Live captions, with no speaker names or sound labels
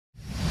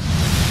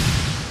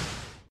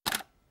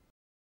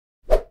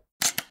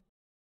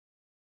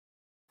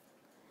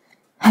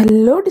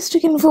Hello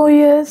district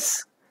ఇన్ఫోయర్స్,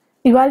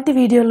 ఇవాల్టి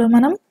వీడియోలో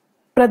మనం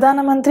ప్రధాన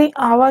మంత్రి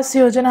ఆవాస్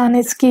యోజన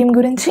అనే స్కీమ్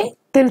గురించి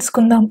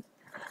తెలుసుకుందాం.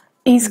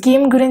 ఈ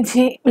స్కీమ్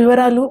గురించి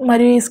వివరాలు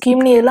మరియు ఈ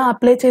స్కీమ్ని ఎలా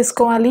అప్లై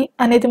చేసుకోవాలి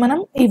అనేది మనం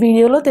ఈ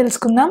వీడియోలో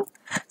తెలుసుకుందాం.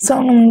 సో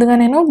ముందుగా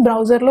నేను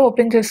బ్రౌజర్లో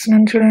ఓపెన్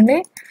చేస్తున్నాను, చూడండి.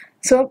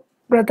 సో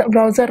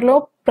బ్రౌజర్లో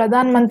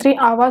ప్రధాన్ మంత్రి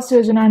ఆవాస్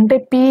యోజన అంటే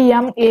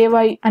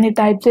PMAY అని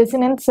టైప్ చేసి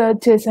నేను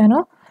సర్చ్ చేశాను.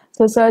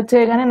 సో సర్చ్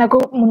చేయగానే నాకు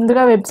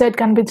ముందుగా వెబ్సైట్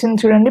కనిపించింది,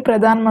 చూడండి.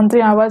 ప్రధాన్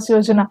మంత్రి ఆవాస్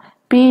యోజన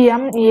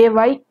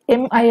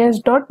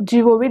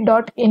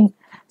PMAYMIS.gov.in.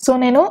 సో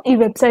నేను ఈ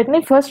వెబ్సైట్ని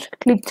ఫస్ట్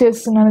క్లిక్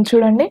చేస్తున్నాను,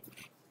 చూడండి.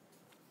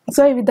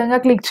 సో ఈ విధంగా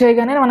క్లిక్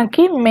చేయగానే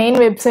మనకి మెయిన్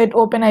వెబ్సైట్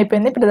ఓపెన్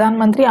అయిపోయింది. ప్రధాన్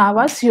మంత్రి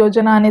ఆవాస్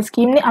యోజన అనే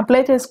స్కీమ్ని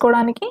అప్లై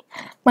చేసుకోవడానికి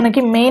మనకి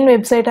మెయిన్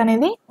వెబ్సైట్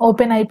అనేది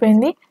ఓపెన్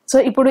అయిపోయింది. సో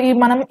ఇప్పుడు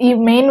మనం ఈ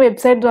మెయిన్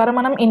వెబ్సైట్ ద్వారా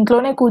మనం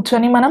ఇంట్లోనే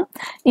కూర్చొని మనం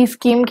ఈ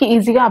స్కీమ్కి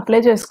ఈజీగా అప్లై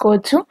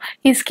చేసుకోవచ్చు.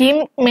 ఈ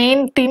స్కీమ్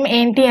మెయిన్ థీమ్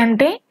ఏంటి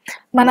అంటే,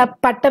 మన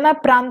పట్టణ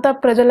ప్రాంత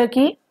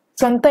ప్రజలకి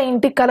సొంత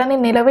ఇంటి కలని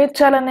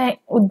నెరవేర్చాలనే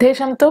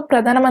ఉద్దేశంతో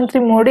ప్రధానమంత్రి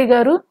మోడీ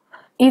గారు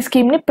ఈ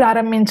స్కీమ్ని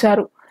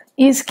ప్రారంభించారు.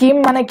 ఈ స్కీమ్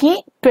మనకి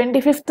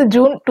 25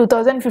 జూన్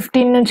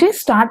 2015 నుంచి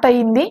స్టార్ట్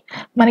అయ్యింది.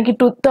 మనకి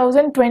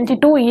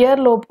 2022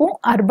 ఇయర్ లోపు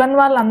అర్బన్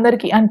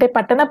వాళ్ళందరికీ, అంటే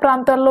పట్టణ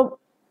ప్రాంతాల్లో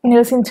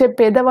నివసించే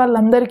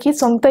పేదవాళ్ళందరికీ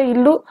సొంత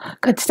ఇల్లు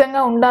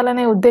ఖచ్చితంగా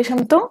ఉండాలనే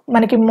ఉద్దేశంతో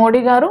మనకి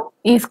మోడీ గారు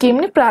ఈ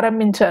స్కీమ్ని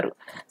ప్రారంభించారు.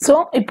 సో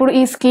ఇప్పుడు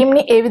ఈ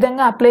స్కీమ్ని ఏ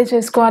విధంగా అప్లై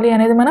చేసుకోవాలి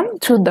అనేది మనం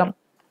చూద్దాం.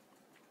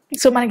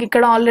 సో మనకి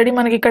ఇక్కడ ఆల్రెడీ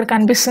మనకి ఇక్కడ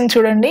కనిపిస్తుంది,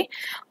 చూడండి.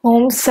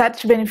 Home search,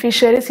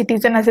 beneficiary,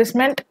 citizen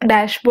assessment,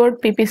 dashboard,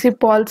 PPC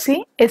policy,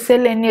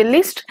 SLNA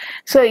list.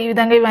 So ఈ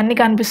విధంగా ఇవన్నీ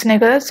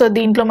కనిపిస్తున్నాయి కదా. సో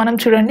దీంట్లో మనం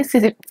చూడండి,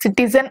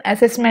 citizen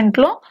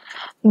అసెస్మెంట్లో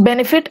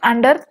benefit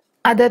under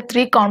other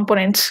 3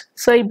 components.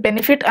 So ఈ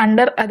బెనిఫిట్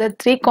అండర్ అదర్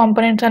 3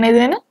 కాంపోనెంట్స్ అనేది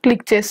నేను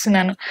క్లిక్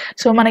చేస్తున్నాను.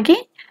 సో మనకి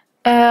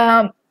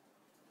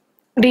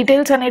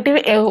డీటెయిల్స్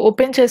అనేటివి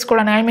ఓపెన్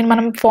చేసుకోవడానికి,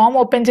 మనం ఫామ్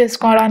ఓపెన్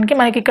చేసుకోవడానికి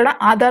మనకి ఇక్కడ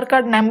Aadhaar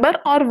card number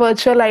are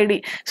virtual ID,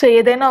 so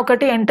ఏదైనా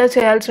ఒకటి ఎంటర్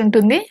చేయాల్సి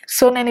ఉంటుంది.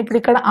 సో నేను ఇప్పుడు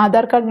ఇక్కడ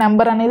ఆధార్ కార్డ్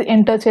నెంబర్ అనేది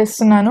ఎంటర్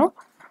చేస్తున్నాను,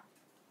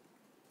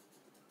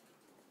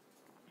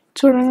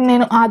 చూడండి.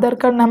 నేను ఆధార్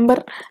కార్డ్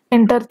నెంబర్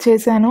ఎంటర్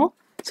చేశాను.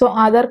 So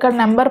Aadhaar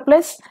card number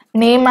plus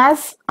name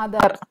as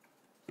Aadhaar,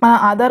 మన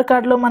ఆధార్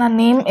కార్డులో మన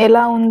నేమ్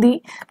ఎలా ఉంది,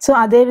 సో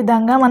అదే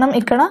విధంగా మనం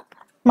ఇక్కడ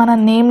మన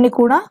నేమ్ని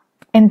కూడా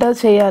ఎంటర్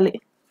చేయాలి.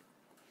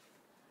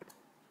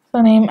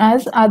 So name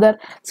as Aadhar.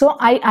 So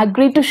I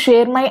agree to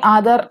share my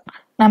Aadhar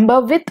number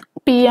with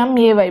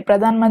PMAY,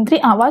 Pradhan Mantri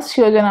Awas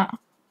Yojana.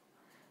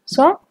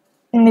 So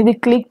నేను ఇది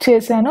క్లిక్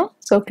చేశాను.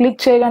 సో క్లిక్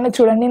చేయగానే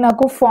చూడండి,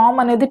 నాకు ఫామ్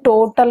అనేది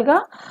టోటల్గా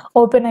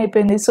ఓపెన్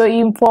అయిపోయింది. సో ఈ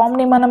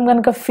ఫామ్ని మనం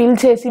కనుక ఫిల్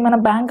చేసి మన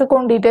బ్యాంక్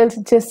అకౌంట్ డీటెయిల్స్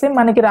ఇచ్చేస్తే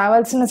మనకి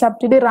రావాల్సిన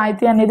సబ్సిడీ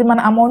రాయితీ అనేది మన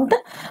అమౌంట్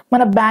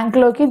మన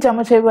బ్యాంక్లోకి జమ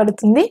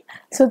చేయబడుతుంది.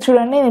 సో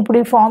చూడండి, నేను ఇప్పుడు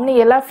ఈ ఫామ్ని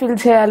ఎలా ఫిల్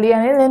చేయాలి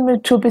అనేది నేను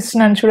మీకు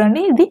చూపిస్తున్నాను,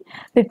 చూడండి. ఇది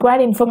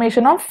రిక్వైర్డ్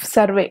ఇన్ఫర్మేషన్ ఆఫ్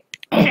సర్వే.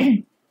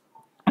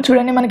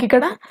 చూడండి, మనకి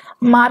ఇక్కడ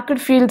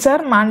మార్కెట్ ఫీల్డ్స్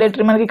ఆర్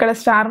మ్యాండేటరీ, మనకి ఇక్కడ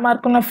స్టార్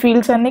మార్క్ ఉన్న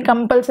ఫీల్డ్స్ అన్ని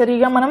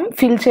కంపల్సరీగా మనం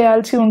ఫిల్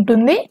చేయాల్సి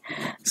ఉంటుంది.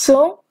 So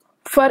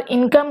for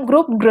income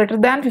group greater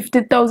than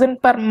 50,000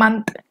 per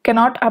month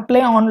cannot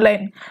apply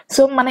online.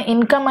 So మన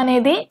ఇన్కమ్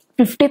అనేది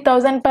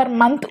 50,000 per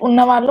month ఉన్న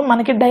వాళ్ళు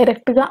మనకి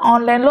డైరెక్ట్గా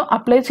ఆన్లైన్లో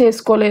అప్లై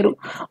చేసుకోలేరు.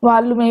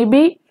 వాళ్ళు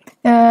మేబీ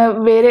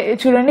వేరే,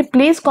 చూడండి,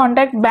 please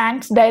contact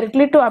banks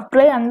directly to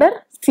apply under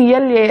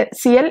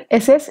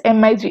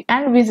CLSSMIG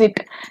and visit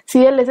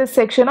CLSS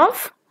section of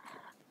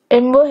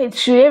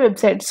MOHUA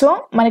website. So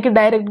మనకి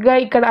డైరెక్ట్గా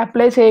ఇక్కడ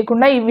అప్లై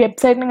చేయకుండా ఈ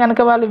వెబ్సైట్ని కనుక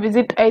వాళ్ళు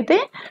విజిట్ అయితే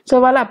సో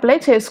వాళ్ళు అప్లై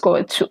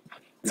చేసుకోవచ్చు.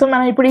 సో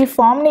మనం ఇప్పుడు ఈ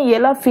ఫామ్ని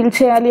ఎలా ఫిల్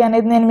చేయాలి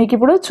అనేది నేను మీకు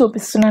ఇప్పుడు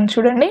చూపిస్తున్నాను,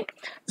 చూడండి.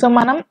 సో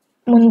మనం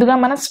ముందుగా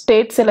మన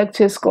స్టేట్ సెలెక్ట్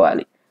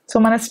చేసుకోవాలి. సో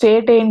మన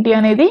స్టేట్ ఏంటి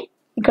అనేది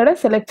ఇక్కడ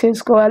సెలెక్ట్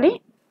చేసుకోవాలి.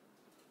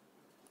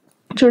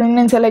 చూడండి,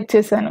 నేను సెలెక్ట్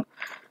చేశాను.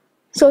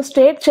 సో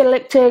స్టేట్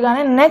సెలెక్ట్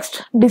చేయగానే నెక్స్ట్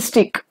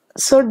డిస్ట్రిక్ట్.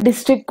 సో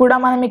డిస్ట్రిక్ట్ కూడా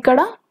మనం ఇక్కడ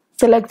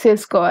సెలెక్ట్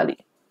చేసుకోవాలి.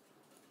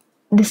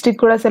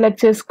 డిస్ట్రిక్ట్ కూడా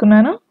సెలెక్ట్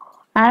చేసుకున్నాను.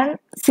 అండ్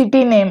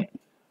సిటీ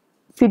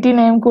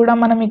నేమ్ కూడా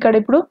మనం ఇక్కడ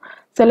ఇప్పుడు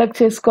సెలెక్ట్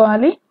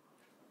చేసుకోవాలి.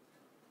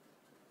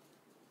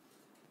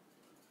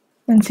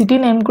 నేను సిటీ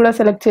నేమ్ కూడా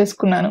సెలెక్ట్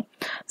చేసుకున్నాను.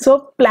 So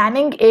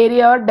planning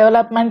area,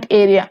 development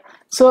area,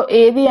 so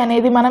ఏది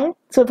అనేది మనం,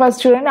 సో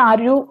ఫస్ట్ చూడండి,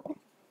 are you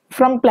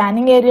from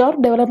planning area are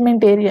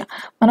development area,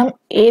 మనం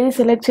ఏది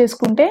సెలెక్ట్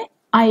చేసుకుంటే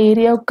ఆ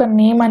ఏరియా యొక్క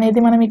నేమ్ అనేది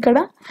మనం ఇక్కడ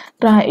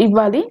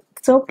ఇవ్వాలి.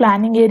 So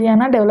planning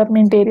ఏరియానా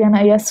development ఏరియానా,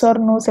 yes are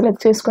no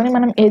select చేసుకొని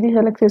మనం ఏది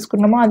సెలెక్ట్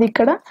చేసుకున్నామో అది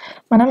ఇక్కడ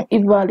మనం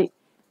ఇవ్వాలి.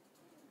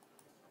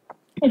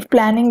 ఇఫ్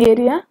ప్లానింగ్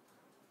ఏరియా,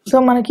 సో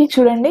మనకి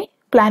చూడండి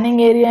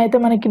ప్లానింగ్ ఏరియా అయితే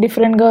మనకి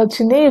డిఫరెంట్గా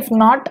వచ్చింది. ఇఫ్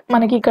నాట్,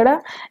 మనకి ఇక్కడ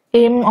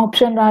ఏం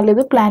ఆప్షన్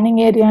రాలేదు.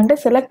 ప్లానింగ్ ఏరియా అంటే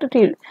సెలెక్ట్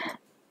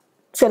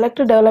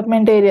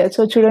డెవలప్మెంట్ ఏరియా.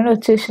 సో చూడండి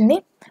వచ్చేసింది.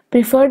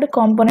 Preferred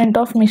component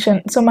of mission,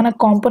 so మన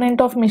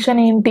కాంపోనెంట్ ఆఫ్ మిషన్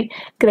ఏంటి,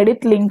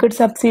 credit linked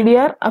subsidy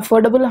are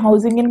affordable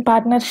housing in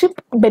partnership,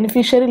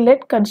 beneficiary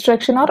lead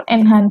construction are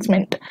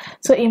enhancement.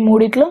 So ఈ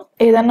మూడిట్లో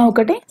ఏదన్నా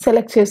ఒకటి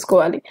సెలెక్ట్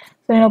చేసుకోవాలి.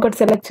 సో నేను ఒకటి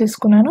సెలెక్ట్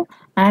చేసుకున్నాను.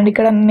 అండ్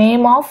ఇక్కడ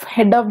name of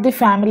head of the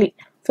family,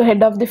 so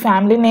head of the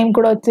family name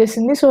కూడా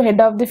వచ్చేసింది. So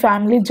head of the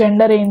family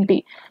gender ఏంటి,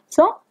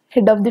 so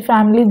head of the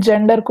family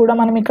gender కూడా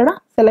మనం ఇక్కడ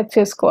సెలెక్ట్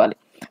చేసుకోవాలి.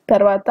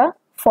 తర్వాత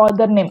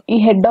ఫాదర్ నేమ్, ఈ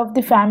హెడ్ ఆఫ్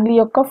ది ఫ్యామిలీ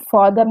యొక్క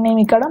ఫాదర్ నేమ్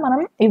ఇక్కడ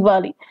మనం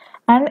ఇవ్వాలి.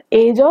 And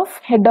age of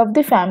head of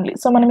the family,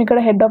 so మనం ఇక్కడ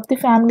హెడ్ ఆఫ్ ది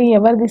ఫ్యామిలీ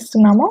ఎవరిది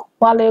ఇస్తున్నామో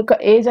వాళ్ళ యొక్క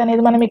ఏజ్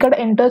అనేది మనం ఇక్కడ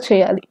ఎంటర్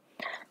చేయాలి.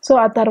 సో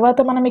ఆ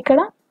తర్వాత మనం ఇక్కడ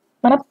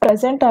మన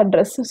ప్రజెంట్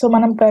అడ్రస్, సో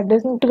మనం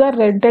ప్రజెంట్గా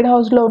రెంటెడ్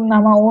హౌస్లో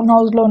ఉన్నామా, ఓన్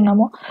హౌస్లో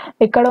ఉన్నామో,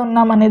 ఎక్కడ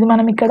ఉన్నాం అనేది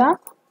మనం ఇక్కడ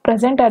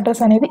ప్రజెంట్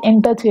అడ్రస్ అనేది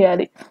ఎంటర్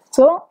చేయాలి.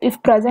 So if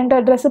present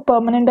address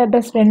permanent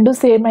address రెండు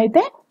సేమ్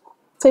అయితే,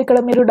 సో ఇక్కడ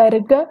మీరు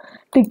డైరెక్ట్గా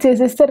క్లిక్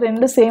చేసేస్తే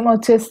రెండు సేమ్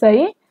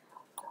వచ్చేస్తాయి.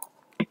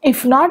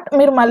 ఇఫ్ నాట్,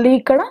 మీరు మళ్ళీ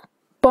ఇక్కడ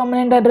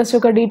పర్మనెంట్ అడ్రస్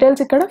యొక్క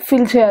డీటెయిల్స్ ఇక్కడ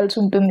ఫిల్ చేయాల్సి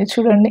ఉంటుంది.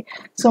 చూడండి,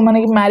 సో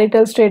మనకి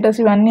మ్యారిటల్ స్టేటస్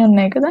ఇవన్నీ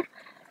ఉన్నాయి కదా,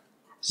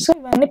 సో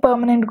ఇవన్నీ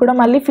పర్మనెంట్ కూడా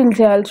మళ్ళీ ఫిల్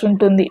చేయాల్సి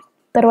ఉంటుంది.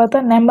 తర్వాత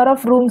number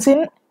of rooms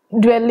in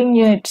dwelling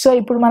unit, so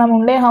ఇప్పుడు మనం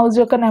ఉండే హౌస్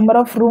యొక్క నెంబర్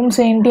ఆఫ్ రూమ్స్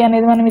ఏంటి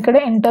అనేది మనం ఇక్కడ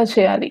ఎంటర్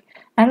చేయాలి.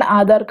 అండ్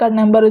ఆధార్ కార్డ్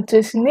నెంబర్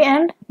వచ్చేసింది.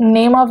 And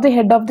name of the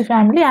head of the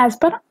family as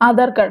per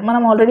Aadhaar card,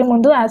 మనం ఆల్రెడీ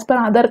ముందు as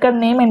per Aadhaar card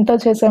name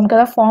enter చేసాం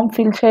కదా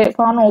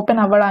ఫామ్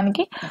ఓపెన్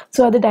అవ్వడానికి.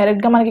 సో అది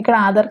డైరెక్ట్గా మనకి ఇక్కడ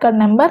Aadhaar card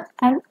number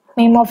and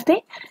name of the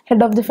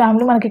head of the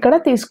family మనకి ఇక్కడ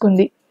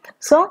తీసుకుంది.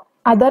 So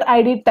other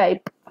ID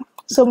type,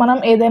 so మనం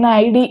ఏదైనా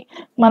ఐడి,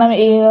 మనం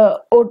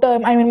ఓటర్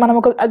మనం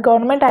ఒక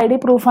గవర్నమెంట్ ఐడి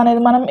ప్రూఫ్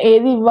అనేది మనం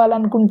ఏది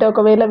ఇవ్వాలనుకుంటే,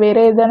 ఒకవేళ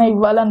వేరే ఏదైనా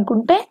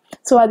ఇవ్వాలనుకుంటే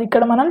సో అది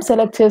ఇక్కడ మనం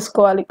సెలెక్ట్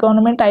చేసుకోవాలి.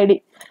 గవర్నమెంట్ ఐడి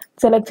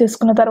సెలెక్ట్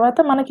చేసుకున్న తర్వాత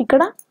మనకి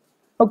ఇక్కడ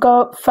ఒక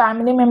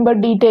family member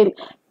detail,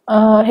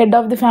 head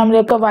of the family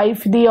యొక్క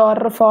వైఫ్ది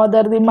ఆర్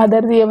ఫాదర్ది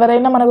మదర్ది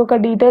ఎవరైనా మనకు ఒక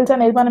డీటెయిల్స్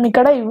అనేది మనం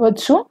ఇక్కడ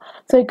ఇవ్వచ్చు.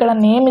 సో ఇక్కడ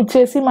నేమ్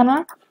ఇచ్చేసి మన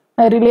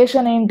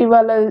రిలేషన్ ఏంటి,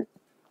 వాళ్ళ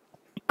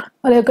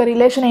యొక్క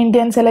రిలేషన్ ఏంటి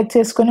అని సెలెక్ట్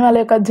చేసుకొని వాళ్ళ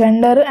యొక్క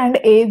జెండర్ అండ్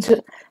ఏజ్,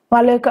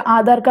 వాళ్ళ యొక్క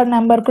ఆధార్ కార్డ్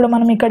నెంబర్ కూడా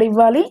మనం ఇక్కడ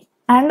ఇవ్వాలి.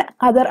 అండ్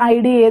అదర్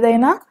ఐడి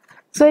ఏదైనా,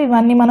 సో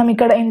ఇవన్నీ మనం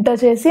ఇక్కడ ఎంటర్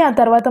చేసి ఆ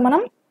తర్వాత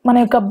మనం మన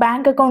యొక్క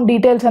బ్యాంక్ అకౌంట్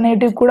డీటెయిల్స్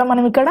అనేటివి కూడా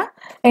మనం ఇక్కడ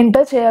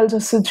ఎంటర్ చేయాల్సి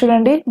వస్తుంది.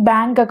 చూడండి,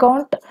 bank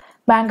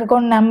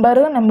account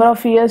number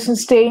of years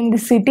stay in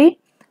the city,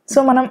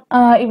 so మనం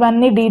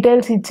ఇవన్నీ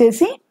డీటెయిల్స్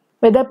ఇచ్చేసి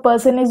weather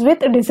person is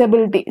with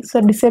disability, so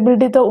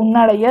డిసెబిలిటీతో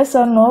ఉన్నాడా, yes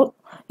are no,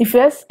 if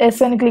yes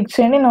అని క్లిక్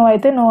చేయండి, నో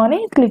అయితే నో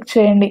అని క్లిక్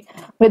చేయండి.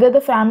 Whether the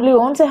family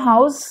ones a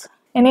house,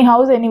 any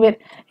house anywhere,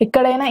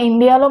 ఎక్కడైనా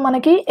ఇండియాలో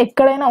మనకి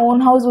ఎక్కడైనా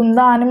ఓన్ హౌస్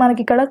ఉందా అని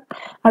మనకి ఇక్కడ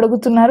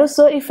అడుగుతున్నారు.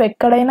 సో ఇఫ్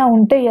ఎక్కడైనా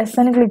ఉంటే ఎస్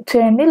అని క్లిక్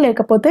చేయండి,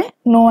 లేకపోతే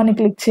నో అని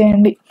క్లిక్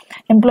చేయండి.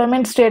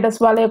 ఎంప్లాయ్మెంట్ స్టేటస్,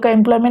 వాళ్ళ యొక్క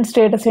ఎంప్లాయ్మెంట్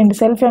స్టేటస్ ఏంటి,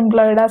 సెల్ఫ్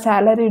ఎంప్లాయిడా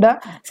సాలరీడా.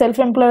 సెల్ఫ్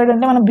ఎంప్లాయిడ్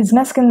అంటే మన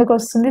బిజినెస్ కిందకి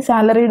వస్తుంది,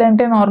 సాలరీడ్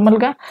అంటే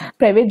నార్మల్గా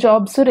private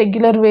jobs,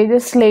 regular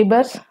wages,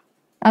 labours,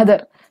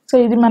 other. So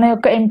ఇది మన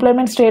యొక్క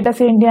ఎంప్లాయ్మెంట్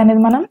స్టేటస్ ఏంటి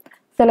అనేది మనం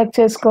సెలెక్ట్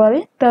చేసుకోవాలి.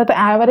 తర్వాత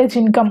యావరేజ్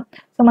ఇన్కమ్,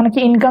 సో మనకి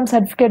ఇన్కమ్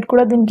సర్టిఫికేట్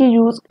కూడా దీనికి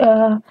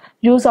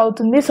యూజ్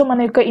అవుతుంది. సో మన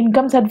యొక్క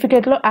ఇన్కమ్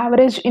సర్టిఫికేట్లో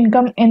యావరేజ్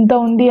ఇన్కమ్ ఎంత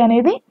ఉంది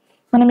అనేది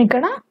మనం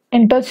ఇక్కడ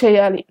ఎంటర్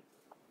చేయాలి.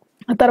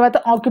 తర్వాత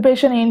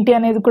ఆక్యుపేషన్ ఏంటి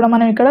అనేది కూడా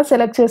మనం ఇక్కడ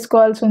సెలెక్ట్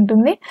చేసుకోవాల్సి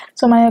ఉంటుంది.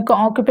 సో మన యొక్క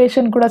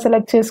ఆక్యుపేషన్ కూడా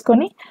సెలెక్ట్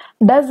చేసుకొని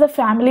does the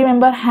family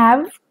member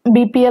have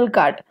BPL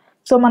card,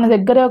 so మన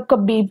దగ్గర యొక్క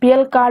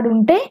బీపీఎల్ కార్డ్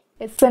ఉంటే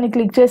ఎస్ అని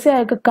క్లిక్ చేసి ఆ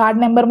యొక్క కార్డ్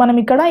నెంబర్ మనం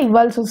ఇక్కడ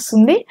ఇవ్వాల్సి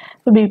వస్తుంది.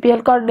 సో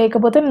బీపీఎల్ కార్డ్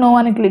లేకపోతే నో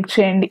అని క్లిక్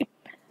చేయండి.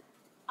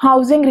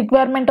 Housing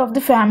requirement of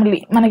the family,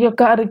 మనకి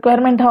యొక్క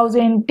రిక్వైర్మెంట్ హౌస్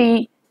ఏంటి,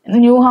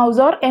 new house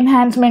are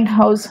enhancement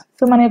house,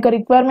 so మన యొక్క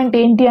రిక్వైర్మెంట్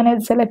ఏంటి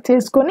అనేది సెలెక్ట్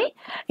చేసుకొని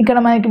ఇక్కడ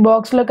మనకి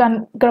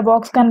ఇక్కడ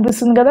బాక్స్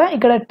కనిపిస్తుంది కదా,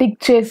 ఇక్కడ టిక్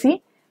చేసి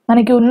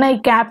మనకి ఉన్న ఈ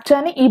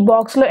క్యాప్చాని ఈ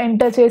బాక్స్లో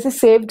ఎంటర్ చేసి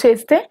సేవ్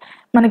చేస్తే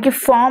మనకి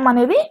ఫామ్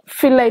అనేది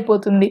ఫిల్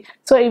అయిపోతుంది.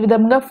 సో ఈ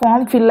విధంగా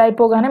ఫామ్ ఫిల్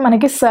అయిపోగానే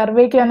మనకి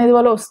సర్వేకి అనేది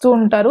వాళ్ళు వస్తూ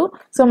ఉంటారు.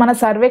 సో మన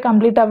సర్వే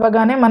కంప్లీట్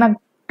అవ్వగానే మన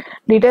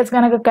డీటెయిల్స్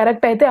కనుక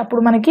కరెక్ట్ అయితే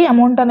అప్పుడు మనకి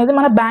అమౌంట్ అనేది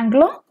మన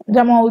బ్యాంక్లో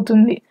జమ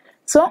అవుతుంది.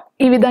 సో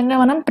ఈ విధంగా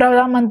మనం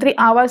ప్రధాన్ మంత్రి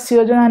ఆవాస్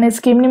యోజన అనే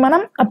స్కీమ్ని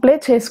మనం అప్లై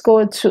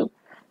చేసుకోవచ్చు.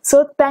 సో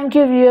థ్యాంక్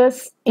యూ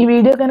వ్యూయర్స్, ఈ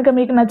వీడియో కనుక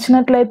మీకు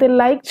నచ్చినట్లయితే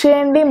లైక్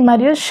చేయండి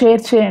మరియు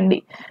షేర్ చేయండి,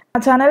 మా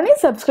ఛానల్ని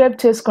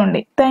సబ్స్క్రైబ్ చేసుకోండి.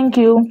 Thank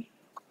you.